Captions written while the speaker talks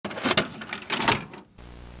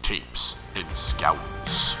Tapes and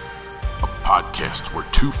Scowls, a podcast where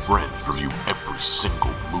two friends review every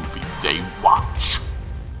single movie they watch.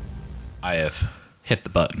 I have hit the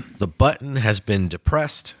button. The button has been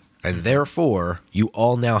depressed, and therefore, you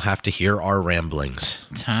all now have to hear our ramblings.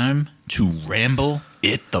 Time to ramble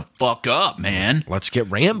it the fuck up, man. Let's get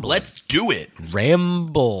rambling. Let's do it.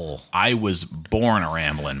 Ramble. I was born a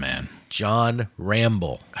rambling man. John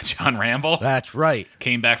Ramble. John Ramble? That's right.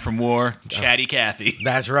 Came back from war, chatty Cathy.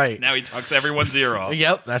 That's right. Now he talks everyone's ear off.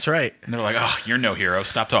 Yep, that's right. And they're like, oh, you're no hero.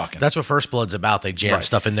 Stop talking. That's what First Blood's about. They jam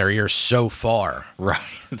stuff in their ears so far. right.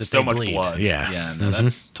 that So they much bleed. blood. Yeah. Yeah, no,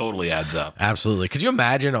 that totally adds up. Absolutely. Could you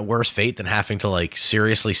imagine a worse fate than having to, like,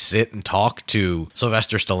 seriously sit and talk to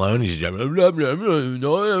Sylvester Stallone? He's just,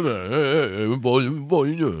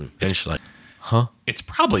 and she's like, huh? It's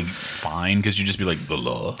probably fine because you just be like,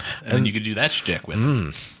 blah, and then you could do that shtick with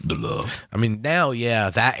it. Blah. I mean, now, yeah,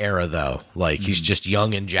 that era, though, like, he's just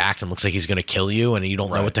young and jacked and looks like he's going to kill you, and you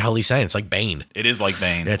don't know what the hell he's saying. It's like Bane. It is like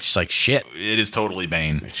Bane. It's like shit. It is totally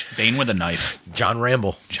Bane. Bane with a knife. John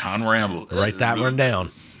Ramble. John Ramble. Write that one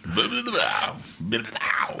down.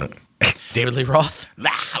 David Lee Roth.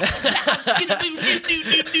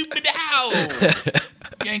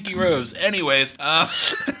 Yankee Rose. Anyways,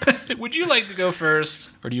 would you like to go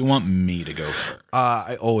first, or do you want me to go first?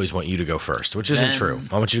 I always want you to go first, which isn't true.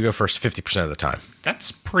 I want you to go first 50% of the time.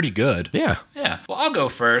 That's pretty good. Yeah. Yeah. Well, I'll go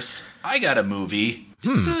first. I got a movie.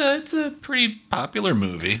 It's a pretty popular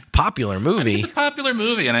movie. Popular movie. It's a popular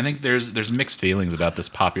movie, and I think there's mixed feelings about this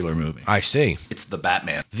popular movie. I see. It's The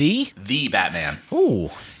Batman. The Batman. Ooh.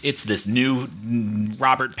 It's this new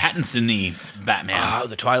Robert Pattinson-y Batman. Oh,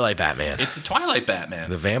 the Twilight Batman. It's the Twilight Batman.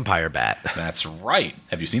 The vampire bat. That's right.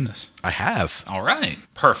 Have you seen this? I have. All right.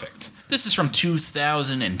 Perfect. This is from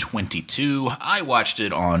 2022. I watched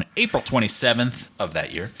it on April 27th of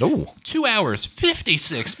that year. Ooh. 2 hours,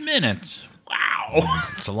 56 minutes. Wow.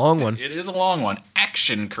 It's a long one. It is a long one.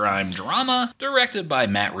 Action crime drama directed by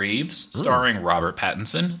Matt Reeves, starring Robert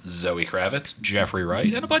Pattinson, Zoe Kravitz, Jeffrey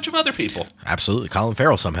Wright, and a bunch of other people. Absolutely. Colin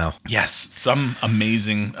Farrell somehow. Yes, some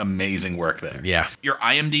amazing, amazing work there. Yeah. Your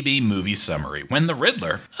IMDb movie summary. When the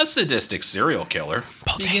Riddler, a sadistic serial killer,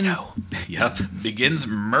 begins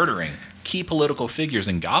murdering key political figures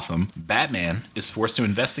in Gotham, Batman is forced to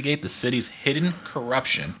investigate the city's hidden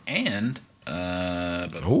corruption and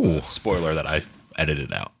spoiler that I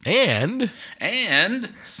edited out. And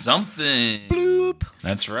something. Bloop.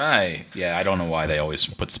 That's right. Yeah, I don't know why they always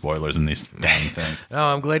put spoilers in these dang things.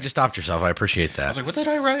 Oh, I'm glad you stopped yourself. I appreciate that. I was like, what did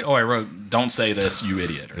I write? Oh, I wrote, don't say this, you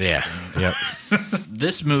idiot. Yeah. Yep.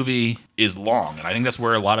 This movie is long, and I think that's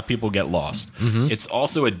where a lot of people get lost. It's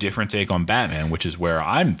also a different take on Batman, which is where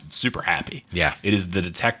I'm super happy. Yeah. It is the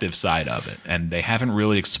detective side of it, and they haven't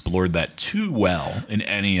really explored that too well in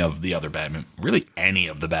any of the other Batman, really any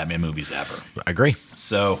of the Batman movies ever. I agree.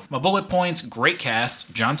 So, my bullet points, great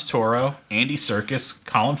cast, John Turturro, Andy Serkis,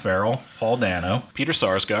 Colin Farrell, Paul Dano, Peter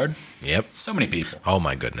Sarsgaard. Yep. So many people. Oh,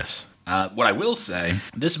 my goodness. What I will say,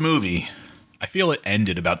 this movie, I feel it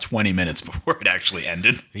ended about 20 minutes before it actually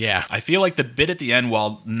ended. Yeah. I feel like the bit at the end,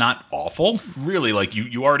 while not awful, really, like,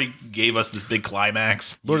 you already gave us this big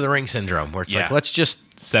climax. Lord of the Rings syndrome, where it's like, let's just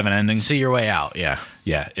 7 endings. see your way out. Yeah.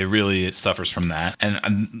 Yeah, it suffers from that. And,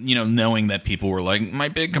 knowing that people were like, my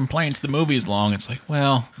big complaint's the movie's long, it's like,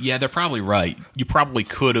 well, yeah, they're probably right. You probably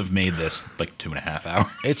could have made this like 2.5 hours.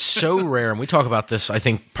 It's so rare, and we talk about this, I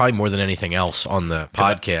think, probably more than anything else on the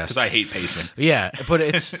podcast. Because I hate pacing. Yeah, but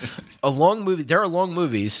it's a long movie. There are long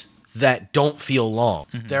movies that don't feel long.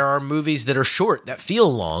 There are movies that are short that feel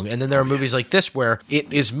long, and then there are movies like this where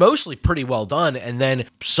it is mostly pretty well done, and then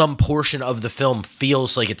some portion of the film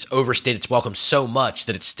feels like it's overstayed its welcome so much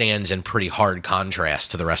that it stands in pretty hard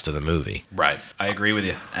contrast to the rest of the movie. Right. I agree with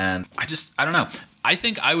you. And I don't know. I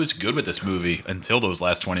think I was good with this movie until those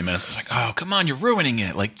last 20 minutes. I was like, oh, come on, you're ruining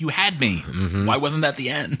it. Like, you had me. Why wasn't that the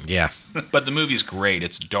end? Yeah. But the movie's great.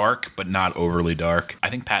 It's dark, but not overly dark.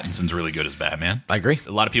 I think Pattinson's really good as Batman. I agree.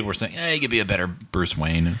 A lot of people were saying, he could be a better Bruce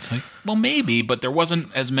Wayne. And it's like, well, maybe, but there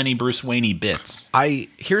wasn't as many Bruce Wayne-y bits.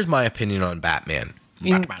 Here's my opinion on Batman.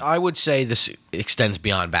 I would say this extends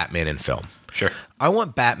beyond Batman in film. Sure. I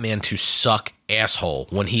want Batman to suck asshole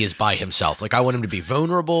when he is by himself. Like, I want him to be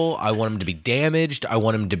vulnerable. I want him to be damaged. I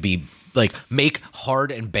want him to be, like, make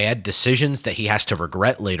hard and bad decisions that he has to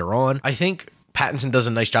regret later on. I think Pattinson does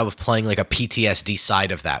a nice job of playing like a PTSD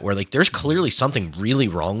side of that, where like there's clearly something really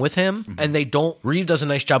wrong with him, and Reeve does a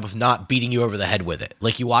nice job of not beating you over the head with it.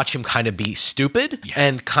 Like, you watch him kind of be stupid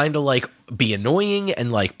and kind of like be annoying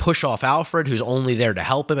and like push off Alfred, who's only there to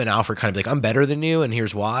help him, and Alfred kind of like, I'm better than you, and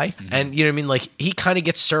here's why. And you know what I mean? Like, he kind of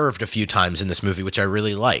gets served a few times in this movie, which I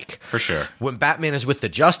really like. For sure. When Batman is with the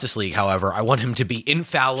Justice League, however, I want him to be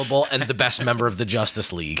infallible and the best member of the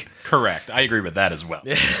Justice League. Correct. I agree with that as well.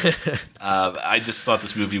 I just thought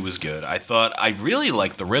this movie was good. I really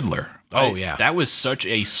liked the Riddler. Yeah. That was such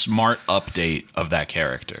a smart update of that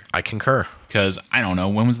character. I concur. Because, I don't know,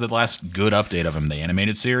 when was the last good update of him? The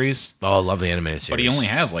animated series? Oh, I love the animated series. But he only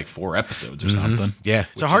has like 4 episodes or something. Yeah.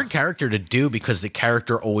 It's a hard character to do because the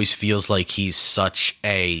character always feels like he's such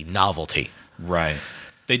a novelty. Right.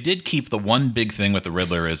 They did keep the one big thing with the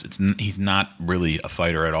Riddler is he's not really a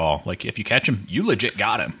fighter at all. Like, if you catch him, you legit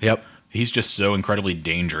got him. Yep. He's just so incredibly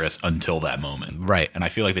dangerous until that moment. Right. And I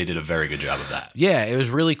feel like they did a very good job of that. Yeah, it was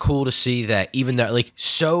really cool to see that, even that, like,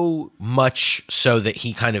 so much so that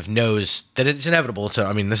he kind of knows that it's inevitable. So,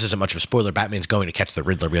 I mean, this isn't much of a spoiler. Batman's going to catch the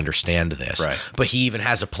Riddler. We understand this. Right. But he even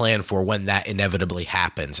has a plan for when that inevitably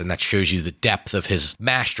happens. And that shows you the depth of his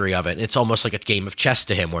mastery of it. It's almost like a game of chess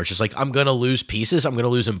to him, where it's just like, I'm going to lose pieces. I'm going to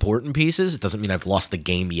lose important pieces. It doesn't mean I've lost the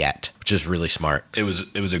game yet, which is really smart. It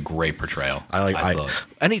was a great portrayal. I thought.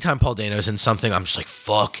 Anytime Paul Dano's in something, I'm just like,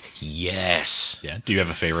 fuck yes. Yeah. Do you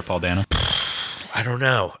have a favorite Paul Dano? I don't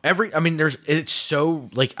know. It's so,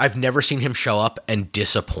 like, I've never seen him show up and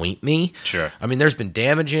disappoint me. Sure. I mean, there's been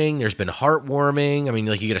damaging, there's been heartwarming. I mean,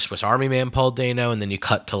 like, you get a Swiss Army Man Paul Dano, and then you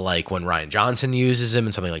cut to, like, when Ryan Johnson uses him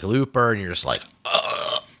in something like Looper, and you're just like,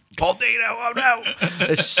 Paul Dano, oh no.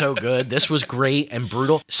 It's so good. This was great and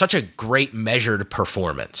brutal. Such a great measured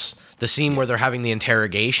performance. The scene where they're having the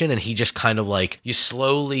interrogation and he just kind of like, you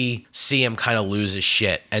slowly see him kind of lose his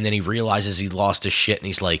shit, and then he realizes he lost his shit, and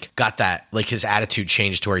he's like, got that, like, his attitude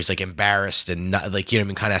changed to where he's like embarrassed and not, like, you know what I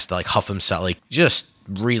mean, kind of has to like huff himself, like, just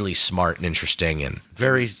really smart and interesting, and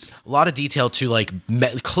a lot of detail to, like,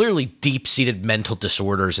 clearly deep-seated mental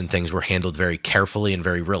disorders and things were handled very carefully and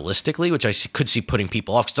very realistically, which I could see putting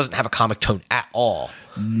people off because it doesn't have a comic tone at all.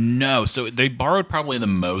 No, so they borrowed probably the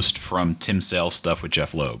most from Tim Sale's stuff with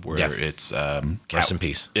Jeff Loeb, where it's rest in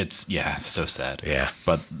peace. It's so sad. Yeah,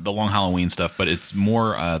 but the Long Halloween stuff, but it's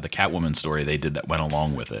more the Catwoman story they did that went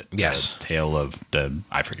along with it. Yes, the tale of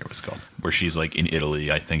I forget what it's called, where she's like in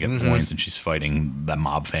Italy, I think, at points, and she's fighting the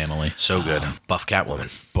mob family. So good, Buff Catwoman.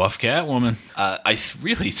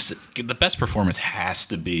 The best performance has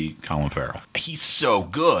to be Colin Farrell. He's so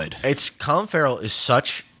good. Colin Farrell is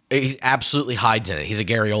such. He absolutely hides in it. He's a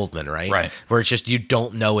Gary Oldman, right? Right. Where it's just, you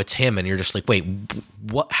don't know it's him, and you're just like, wait,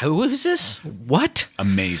 what? Who is this? What?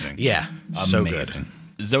 Amazing. Yeah. So good.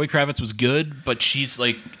 Zoe Kravitz was good, but she's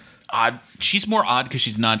like odd. She's more odd because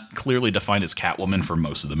she's not clearly defined as Catwoman for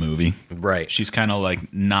most of the movie. Right. She's kind of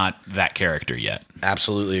like not that character yet.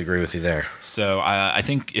 Absolutely agree with you there. So I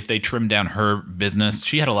think if they trimmed down her business,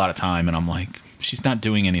 she had a lot of time, and I'm like, she's not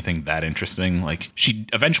doing anything that interesting. Like, she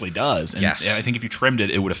eventually does. And yes. I think if you trimmed it,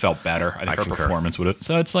 it would have felt better. I think her concur. performance would have.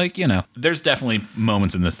 So it's like, you know, there's definitely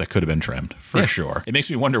moments in this that could have been trimmed, for sure. It makes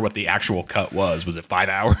me wonder what the actual cut was. Was it 5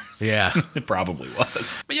 hours? Yeah. It probably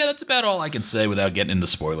was. But yeah, that's about all I can say without getting into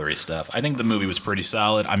spoilery stuff. I think the movie was pretty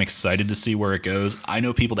solid. I'm excited to see where it goes. I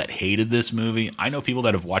know people that hated this movie. I know people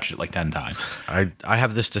that have watched it like 10 times. I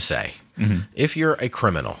have this to say. If you're a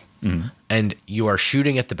criminal and you are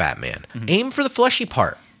shooting at the Batman, aim for the fleshy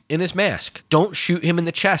part in his mask. Don't shoot him in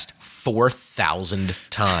the chest 4,000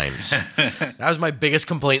 times. That was my biggest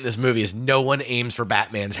complaint in this movie, is no one aims for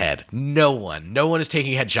Batman's head. No one. No one is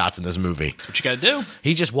taking headshots in this movie. That's what you gotta do.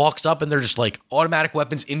 He just walks up and they're just like automatic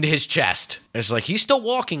weapons into his chest. It's like, he's still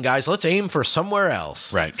walking, guys. Let's aim for somewhere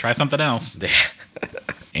else. Right. Try something else.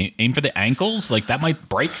 Aim for the ankles, like that might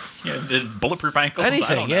break. Bulletproof ankles. Anything,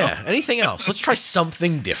 I don't know. yeah. Anything else. Let's try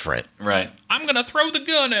something different. Right. I'm gonna throw the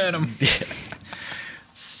gun at him.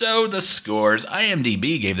 So the scores.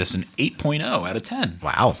 IMDb gave this an 8.0 out of 10.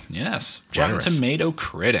 Wow. Yes. Generous. Rotten Tomato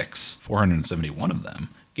critics, 471 of them,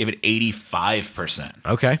 gave it 85%.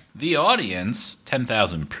 Okay. The audience,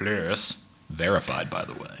 10,000 plus, verified by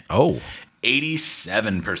the way. Oh.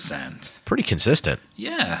 87%. Pretty consistent.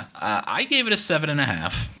 Yeah, I gave it a 7.5.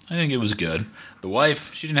 I think it was good. The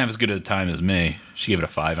wife, she didn't have as good a time as me. She gave it a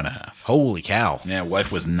 5.5. Holy cow. Yeah,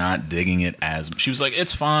 wife was not digging it as... She was like,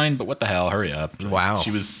 it's fine, but what the hell, hurry up. Wow. She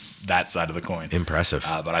was that side of the coin. Impressive.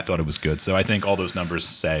 But I thought it was good. So I think all those numbers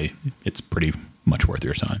say it's pretty much worth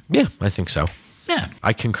your time. Yeah, I think so. Yeah.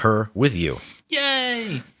 I concur with you.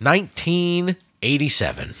 Yay!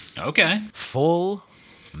 1987. Okay. Full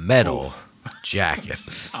Metal jacket.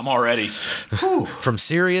 I'm already. From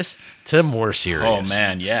serious to more serious. Oh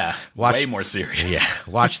man, yeah. Way more serious. Yeah.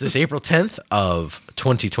 Watch this April 10th of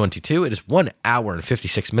 2022. It is 1 hour and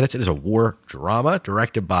 56 minutes. It is a war drama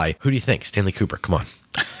directed by, who do you think? Stanley Kubrick. Come on.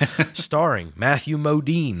 Starring Matthew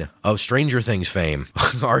Modine of Stranger Things fame,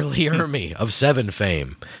 Arlie Ermy of Seven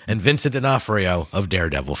fame, and Vincent D'Onofrio of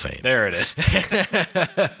Daredevil fame. There it is.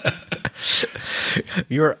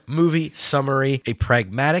 Your movie summary: a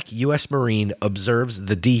pragmatic U.S. Marine observes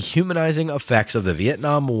the dehumanizing effects of the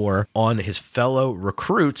Vietnam War on his fellow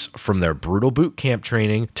recruits, from their brutal boot camp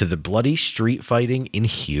training to the bloody street fighting in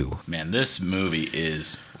Hue. Man, this movie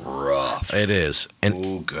is rough. It is. And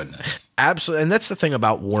oh, goodness. absolutely. And that's the thing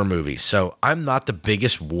about war movies. So I'm not the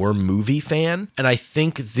biggest war movie fan. And I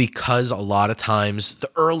think because a lot of times the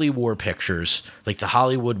early war pictures, like the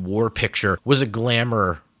Hollywood war picture, was a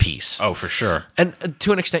glamour piece. Oh, for sure. And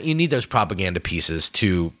to an extent, you need those propaganda pieces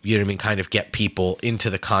to, you know what I mean, kind of get people into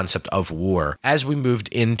the concept of war. As we moved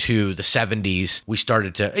into the 70s, we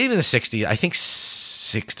started to, even the 60s, I think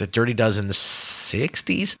Dirty Dozen in the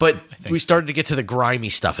 60s, but we started to get to the grimy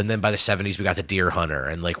stuff. And then by the 70s, we got the Deer Hunter,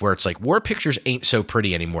 and like where it's like war pictures ain't so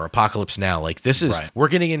pretty anymore. Apocalypse Now, like this is, we're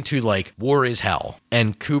getting into like war is hell.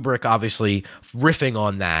 And Kubrick obviously riffing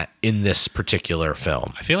on that in this particular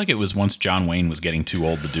film. I feel like it was once John Wayne was getting too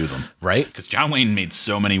old to do them. Right? Because John Wayne made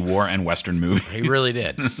so many war and Western movies. He really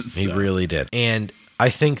did. He really did. And I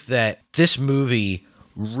think that this movie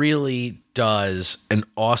really does an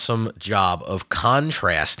awesome job of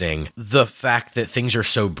contrasting the fact that things are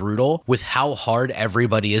so brutal with how hard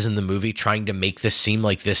everybody is in the movie trying to make this seem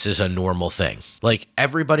like this is a normal thing. Like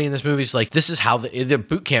everybody in this movie is like, this is how the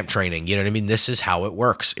boot camp training, you know what I mean? This is how it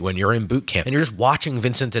works when you're in boot camp. And you're just watching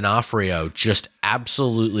Vincent D'Onofrio just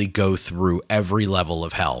absolutely go through every level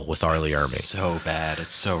of hell with Arlie Ermy. So bad.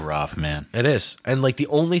 It's so rough, man. It is. And like the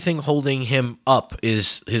only thing holding him up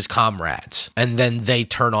is his comrades. And then they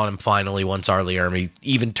turn on him finally once Arlie Ermy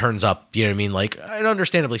even turns up, you know what I mean? Like, and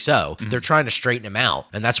understandably so. They're trying to straighten him out,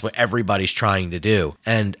 and that's what everybody's trying to do.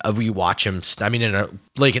 And we watch him, I mean, in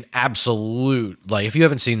an absolute, like, if you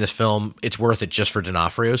haven't seen this film, it's worth it just for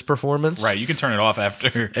D'Onofrio's performance. Right, you can turn it off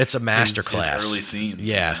after. It's a masterclass. His early scenes.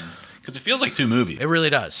 Yeah. Because it feels like two movies. It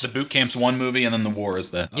really does. The boot camp's one movie, and then the war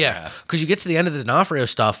is the other half. Because you get to the end of the D'Onofrio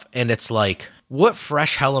stuff, and it's like, what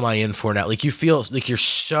fresh hell am I in for now? Like, you feel like you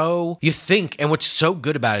think, and what's so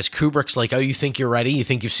good about it is Kubrick's like, oh, you think you're ready? You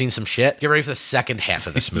think you've seen some shit? Get ready for the second half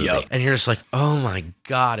of this movie. Yep. And you're just like, oh my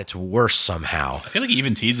God, it's worse somehow. I feel like he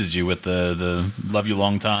even teases you with the love you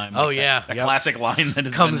long time. Oh, yeah. A classic line that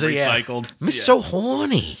has been recycled. It's so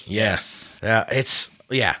horny. Yes.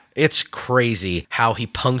 It's crazy how he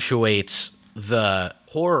punctuates the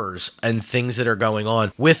horrors and things that are going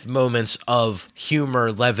on with moments of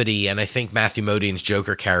humor, levity, and I think Matthew Modine's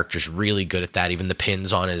Joker character is really good at that. Even the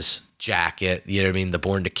pins on his jacket, you know what I mean, the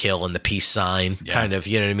Born to Kill and the peace sign, kind of,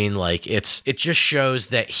 you know what I mean, like it just shows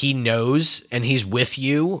that he knows and he's with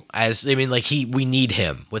you, as I mean, like we need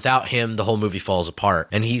him. Without him, the whole movie falls apart,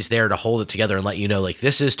 and he's there to hold it together and let you know, like,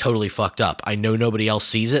 this is totally fucked up. I know nobody else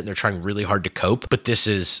sees it and they're trying really hard to cope, but this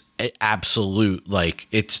is absolute, like,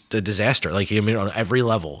 it's the disaster. Like, I mean, on every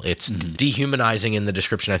level, it's dehumanizing. In the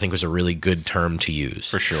description, I think, was a really good term to use,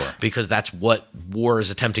 for sure, because that's what war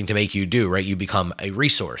is attempting to make you do, right? You become a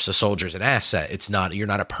resource. A soldier's an asset. You're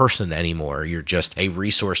not a person anymore. You're just a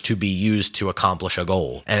resource to be used to accomplish a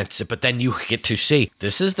goal. But then you get to see,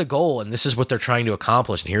 this is the goal and this is what they're trying to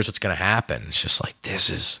accomplish, and here's what's going to happen. It's just like,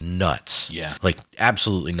 this is nuts. Yeah, like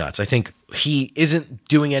absolutely nuts. I think he isn't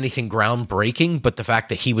doing anything groundbreaking, but the fact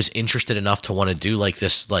that he was interested enough to want to do like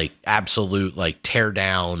this, like, absolute, like, tear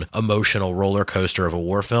down emotional roller coaster of a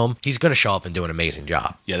war film, he's going to show up and do an amazing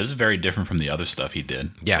job. Yeah, this is very different from the other stuff he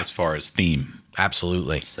did. Yeah, as far as theme.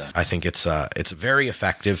 Absolutely. So. I think it's very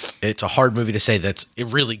effective. It's a hard movie to say that's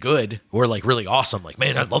really good or like really awesome. Like,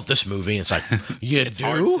 man, I love this movie. And it's like, you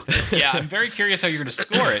do? Yeah, I'm very curious how you're going to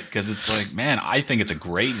score it, because it's like, man, I think it's a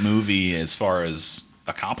great movie as far as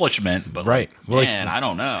accomplishment, but right. Like, well, man, I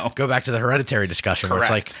don't know. Go back to the Hereditary discussion. Correct.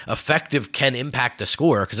 Where it's like effective can impact a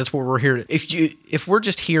score, because that's what we're here. If we're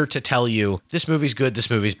just here to tell you this movie's good, this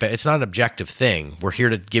movie's bad, it's not an objective thing. We're here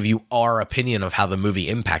to give you our opinion of how the movie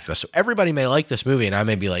impacted us. So everybody may like this movie, and I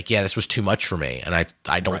may be like, yeah, this was too much for me, and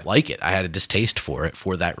I don't like it. I had a distaste for it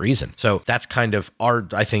for that reason. So that's kind of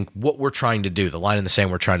I think what we're trying to do. The line in the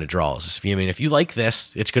sand we're trying to draw is, if you like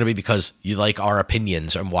this, it's going to be because you like our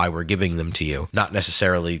opinions and why we're giving them to you, not necessarily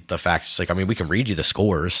the fact. It's like, I mean, we can read you the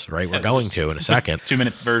scores, right? We're going to in a second.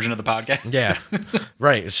 2-minute version of the podcast. Yeah.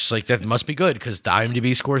 Right. It's just like, that must be good because the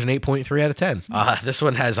IMDb scores an 8.3 out of 10. This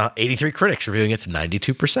one has 83 critics reviewing it to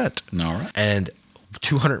 92%. All right. And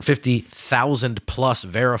 250,000 plus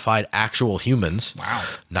verified actual humans. Wow.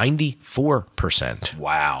 94%.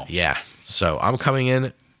 Wow. Yeah. So I'm coming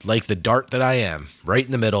in like the dart that I am, right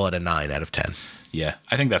in the middle at a 9 out of 10. Yeah,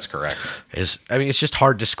 I think that's correct. It's just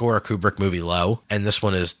hard to score a Kubrick movie low, and this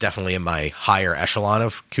one is definitely in my higher echelon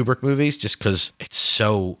of Kubrick movies, just because it's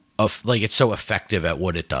so effective at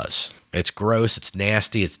what it does. It's gross, it's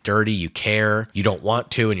nasty, it's dirty. You care, you don't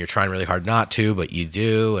want to, and you're trying really hard not to, but you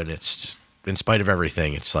do, and it's just in spite of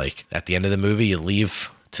everything. It's like at the end of the movie, you leave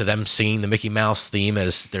to them singing the Mickey Mouse theme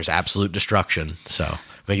as there's absolute destruction. So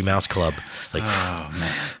Mickey Mouse Club, like, Oh,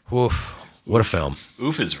 man. woof. What a film.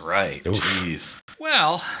 Oof is right. Oof. Jeez.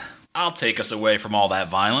 Well, I'll take us away from all that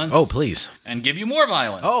violence. Oh, please. And give you more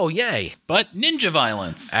violence. Oh, yay. But ninja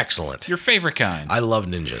violence. Excellent. Your favorite kind. I love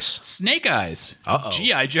ninjas. Snake Eyes. Uh-oh.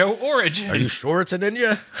 G.I. Joe Origins. Are you sure it's a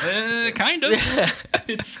ninja? Kind of.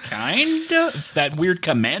 It's kind of. It's that weird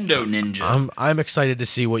commando ninja. I'm excited to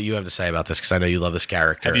see what you have to say about this because I know you love this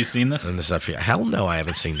character. Have you seen this? And this stuff. Hell no, I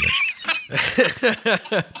haven't seen this.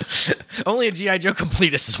 Only a G.I. Joe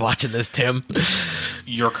completist is watching this, Tim.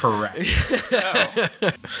 You're correct. So,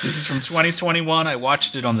 this is from 2021. I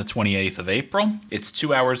watched it on the 28th of April. It's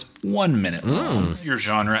 2 hours, 1 minute long. Your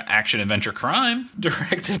genre, action, adventure, crime.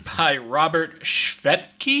 Directed by Robert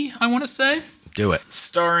Schvetzky, I want to say. Do it.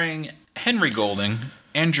 Starring Henry Golding,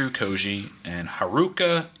 Andrew Koji, and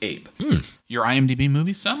Haruka Abe. Your IMDb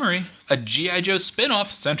movie summary. A G.I. Joe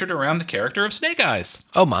spinoff centered around the character of Snake Eyes.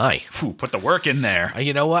 Oh, my. Whew, put the work in there.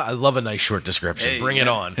 You know what? I love a nice short description. Hey, Bring it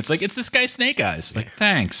on. It's like, it's this guy Snake Eyes. Like,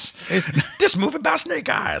 thanks. This movie about Snake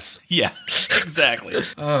Eyes. Yeah, exactly.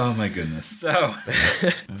 Oh, my goodness. So,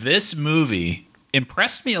 this movie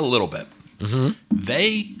impressed me a little bit.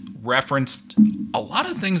 They referenced a lot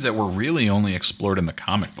of things that were really only explored in the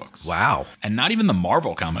comic books. Wow. And not even the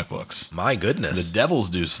Marvel comic books. My goodness. The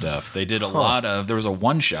Devils do stuff. They did a lot of... There was a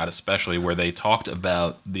one-shot especially where they talked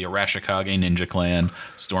about the Arashikage Ninja Clan,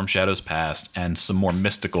 Storm Shadow's past, and some more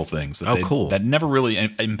mystical things. Cool. That never really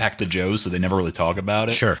impact the Joes, so they never really talk about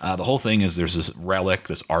it. Sure. The whole thing is there's this relic,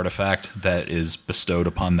 this artifact that is bestowed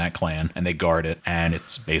upon that clan, and they guard it, and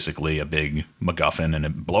it's basically a big MacGuffin and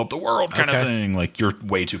it blow up the world kind of thing. Like, you're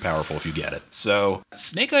way too powerful if you get it. So,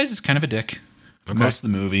 Snake Eyes is kind of a dick. Most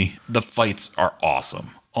of the movie. The fights are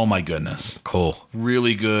awesome. Oh my goodness. Cool.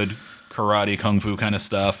 Really good karate, kung fu kind of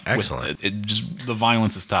stuff. Excellent. It just, the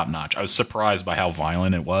violence is top notch. I was surprised by how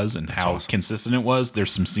violent it was and how consistent it was.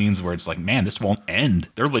 There's some scenes where it's like, man, this won't end.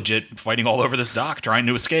 They're legit fighting all over this dock trying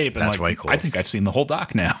to escape. And That's like, way cool. I think I've seen the whole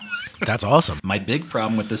dock now. That's awesome. My big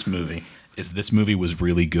problem with this movie is this movie was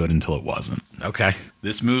really good until it wasn't. Okay.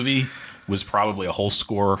 This movie was probably a whole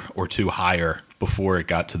score or two higher before it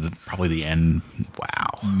got to probably the end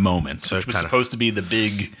moments, So which was kinda- supposed to be the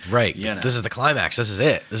big... Right. You know. This is the climax. This is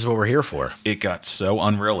it. This is what we're here for. It got so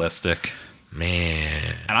unrealistic.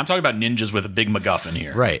 Man. And I'm talking about ninjas with a big MacGuffin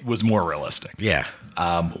here. Right. It was more realistic. Yeah.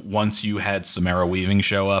 Once you had Samara Weaving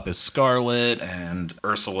show up as Scarlet and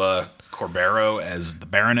Ursula Corbero as the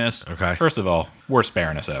Baroness. Okay. First of all, worst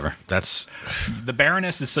Baroness ever. That's... The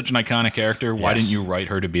Baroness is such an iconic character. Why Yes. didn't you write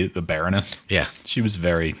her to be the Baroness? Yeah. She was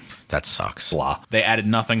very... That sucks. blah. They added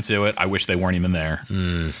nothing to it. I wish they weren't even there.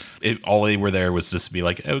 All they were there was just to be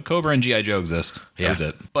like, oh, Cobra and G.I. Joe exist. That was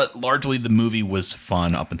it. But largely the movie was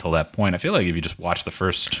fun up until that point. I feel like if you just watch the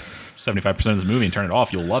first 75% of the movie and turn it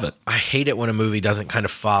off, you'll love it. I hate it when a movie doesn't kind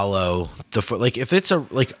of follow like if it's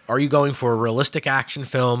are you going for a realistic action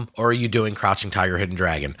film or are you doing Crouching Tiger, Hidden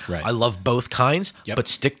Dragon? Right. I love both kinds, Yep. but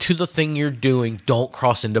stick to the thing you're doing. Don't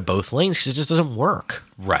cross into both lanes because it just doesn't work.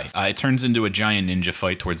 Right. It turns into a giant ninja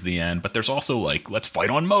fight towards the end, but there's also like, let's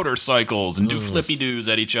fight on motorcycles and do flippy doos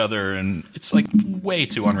at each other, and it's like way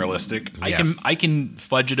too unrealistic. Yeah. I can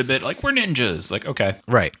fudge it a bit, like we're ninjas, like okay,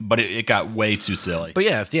 Right. But it got way too silly. But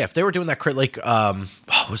yeah, if they were doing that like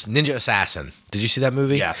was Ninja Assassin? Did you see that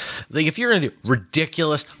movie? Yes. Like if you're gonna do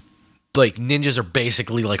ridiculous, like ninjas are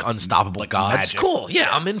basically like unstoppable Like gods. magic. Cool. Yeah,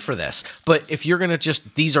 I'm in for this. But if you're gonna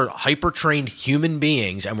these are hyper trained human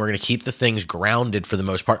beings and we're gonna keep the things grounded for the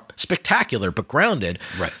most part, spectacular but grounded.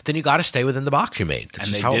 Right. Then you got to stay within the box you made. That's and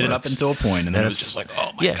just they how did it up works. until a point, and then it was it's- just like,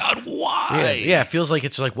 oh my yeah. god, why? Yeah, it feels like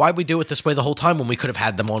it's like why'd we do it this way the whole time when we could have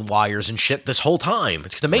had them on wires and shit this whole time?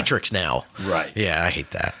 It's the Matrix now. Right. Yeah, I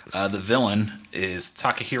hate that. The villain is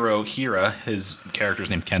Takahiro Hira. His character's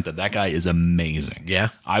named Kenta. That guy is amazing. Yeah?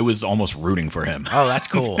 I was almost rooting for him. Oh, that's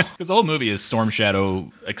cool. Because the whole movie is Storm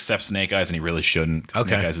Shadow accepts Snake Eyes, and he really shouldn't. 'Cause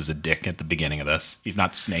Okay. Snake Eyes is a dick at the beginning of this. He's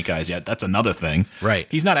not Snake Eyes yet. That's another thing. Right.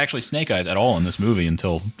 He's not actually Snake Eyes at all in this movie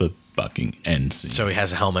until the fucking end scene. So he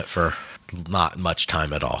has a helmet for not much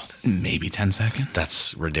time at all. Maybe 10 seconds.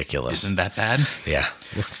 That's ridiculous. Isn't that bad? Yeah.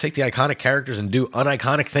 Let's take the iconic characters and do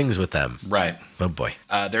uniconic things with them. Right. Oh, boy.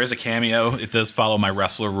 There is a cameo. It does follow my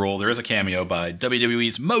wrestler rule. There is a cameo by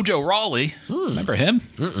WWE's Mojo Rawley. Remember him?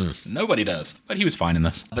 Nobody does. But he was fine in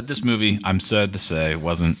this. But this movie, I'm sad to say,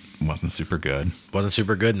 wasn't super good. Wasn't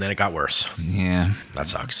super good, and then it got worse. Yeah. That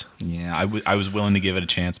sucks. Yeah, I was willing to give it a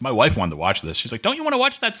chance. My wife wanted to watch this. She's like, don't you want to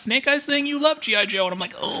watch that Snake Eyes thing? You love G.I. Joe. And I'm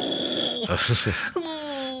like,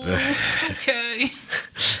 okay.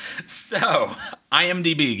 So,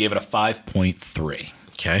 IMDb gave it a 5.3.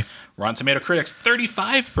 Okay. Rotten Tomato Critics,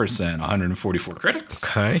 35%, 144 critics.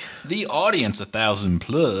 Okay. The audience, 1,000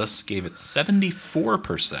 plus, gave it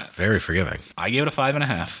 74%. Very forgiving. I gave it a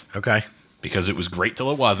 5.5 Okay. because it was great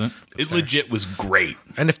till it wasn't. It legit was great.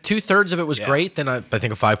 And if 2/3 of it was great, then I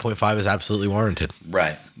think a 5.5 is absolutely warranted.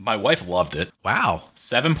 Right. My wife loved it. Wow.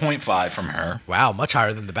 7.5 from her. Wow, much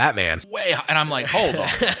higher than the Batman. Way, and I'm like, hold on.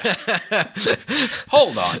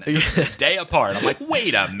 Hold on. Day apart. I'm like,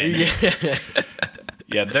 wait a minute.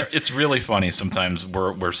 Yeah, it's really funny sometimes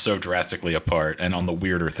we're so drastically apart and on the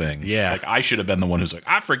weirder things. Yeah. Like, I should have been the one who's like,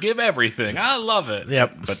 I forgive everything. I love it.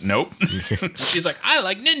 Yep. But nope. She's like, I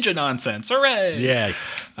like ninja nonsense. Hooray. Yeah.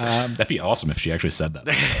 That'd be awesome if she actually said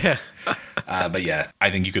that. But yeah,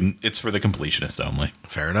 I think it's for the completionist only.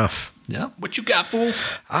 Fair enough. Yeah. What you got, fool?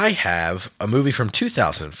 I have a movie from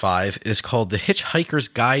 2005. It is called The Hitchhiker's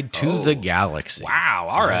Guide to the Galaxy. Wow.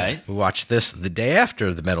 All right. We watched this the day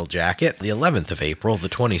after The Metal Jacket, the 11th of April, the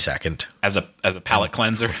 22nd. As a palate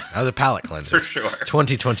cleanser. As a palate cleanser. For sure.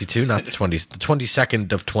 2022, not the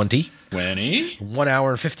 22nd of 20. 20. 1 hour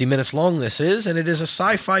and 50 minutes long this is, and it is a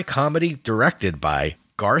sci-fi comedy directed by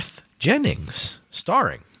Garth Jennings,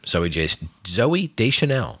 starring Zoe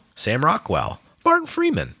Deschanel, Sam Rockwell, Martin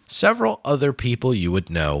Freeman, several other people you would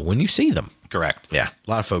know when you see them. Correct. Yeah,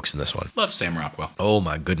 a lot of folks in this one. Love Sam Rockwell. Oh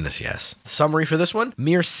my goodness, yes. The summary for this one: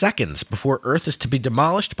 mere seconds before Earth is to be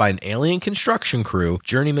demolished by an alien construction crew,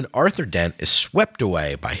 journeyman Arthur Dent is swept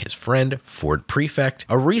away by his friend Ford Prefect,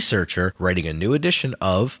 a researcher writing a new edition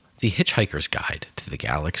of The Hitchhiker's Guide to the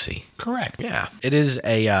Galaxy. Correct. Yeah. It is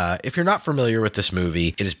if you're not familiar with this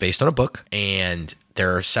movie, it is based on a book, and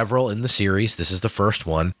there are several in the series. This is the first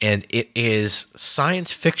one, and it is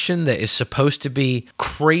science fiction that is supposed to be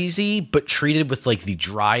crazy, but treated with like the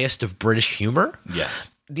driest of British humor.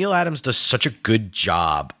 Yes. Neil Adams does such a good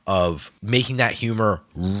job of making that humor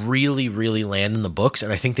really, really land in the books,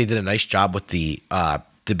 and I think they did a nice job with the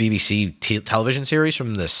BBC television series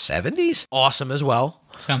from the 70s. Awesome as well.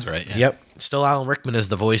 Sounds right. Yeah. Yep. Still Alan Rickman is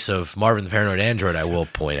the voice of Marvin the Paranoid Android, I will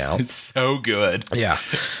point out. It's so good. Yeah.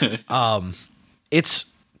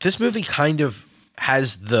 This movie kind of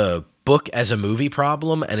has the book as a movie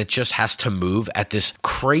problem, and it just has to move at this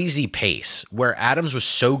crazy pace where Adams was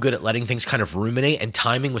so good at letting things kind of ruminate, and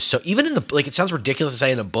timing was so, even in the, like, it sounds ridiculous to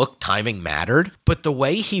say in a book timing mattered, but the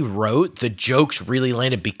way he wrote the jokes really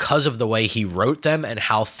landed because of the way he wrote them and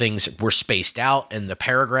how things were spaced out and the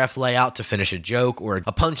paragraph layout to finish a joke or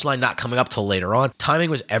a punchline not coming up till later on. Timing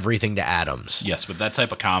was everything to Adams. Yes, with that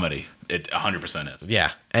type of comedy, it 100% is.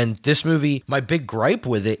 Yeah. And this movie, my big gripe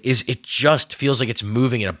with it is it just feels like it's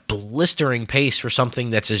moving at a blistering pace for something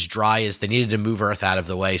that's as dry as they needed to move Earth out of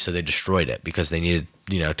the way, so they destroyed it because they needed,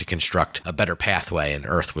 to construct a better pathway, and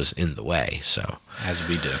Earth was in the way. So, as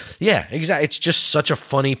we do. Yeah, exactly. It's just such a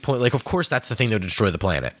funny point. Like, of course, that's the thing that would destroy the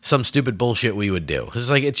planet. Some stupid bullshit we would do.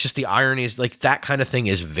 It's just the irony is, like, that kind of thing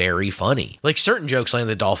is very funny. Like, certain jokes land,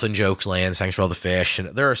 the dolphin jokes land, thanks for all the fish, and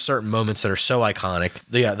there are certain moments that are so iconic.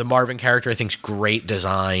 The Marvin character, I think, is great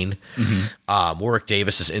design. Mm-hmm. Warwick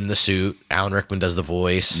Davis is in the suit. Alan Rickman does the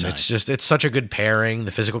voice. Nice. It's such a good pairing.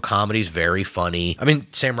 The physical comedy is very funny. I mean,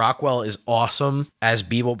 Sam Rockwell is awesome as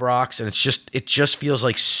Beeblebrox, and it just feels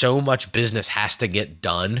like so much business has to get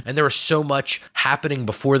done, and there was so much happening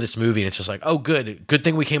before this movie, and it's just like, oh, good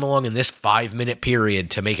thing we came along in this 5-minute period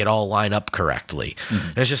to make it all line up correctly. Mm-hmm.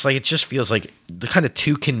 And it's just like, it just feels like the kind of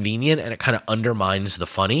too convenient, and it kind of undermines the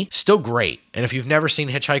funny. Still great, and if you've never seen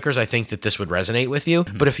Hitchhikers, I think that this would resonate with you.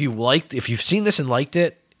 Mm-hmm. But if you've seen this and liked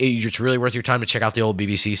it, it's really worth your time to check out the old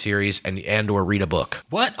BBC series and or read a book.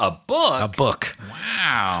 What? A book? A book.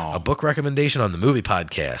 Wow. A book recommendation on the movie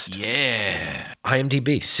podcast. Yeah.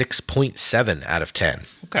 IMDb, 6.7 out of 10.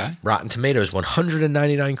 Okay. Rotten Tomatoes,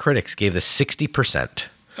 199 critics gave this 60%.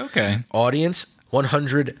 Okay. Audience,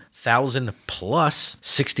 100,000 plus,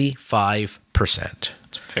 65%.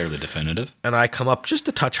 It's fairly definitive. And I come up just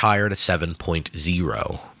a touch higher at a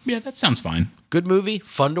 7.0. Yeah, that sounds fine. Good movie,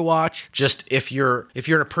 fun to watch. Just if you're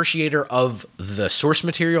an appreciator of the source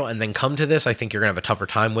material and then come to this, I think you're gonna have a tougher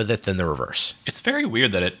time with it than the reverse. It's very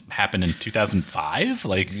weird that it happened in 2005.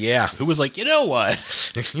 Like, yeah, who was like, you know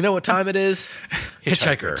what? You know what time it is?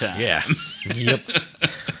 Hitchhiker time. Yeah. Yep.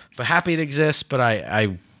 But happy it exists. But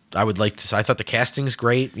I would like to. I thought the casting's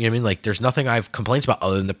great. You know what I mean? Like, there's nothing I have complaints about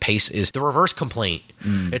other than the pace is the reverse complaint.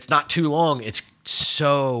 It's not too long. It's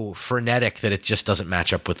so frenetic that it just doesn't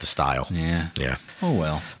match up with the style. Yeah. Yeah. Oh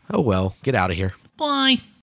well. Oh well. Get out of here. Bye.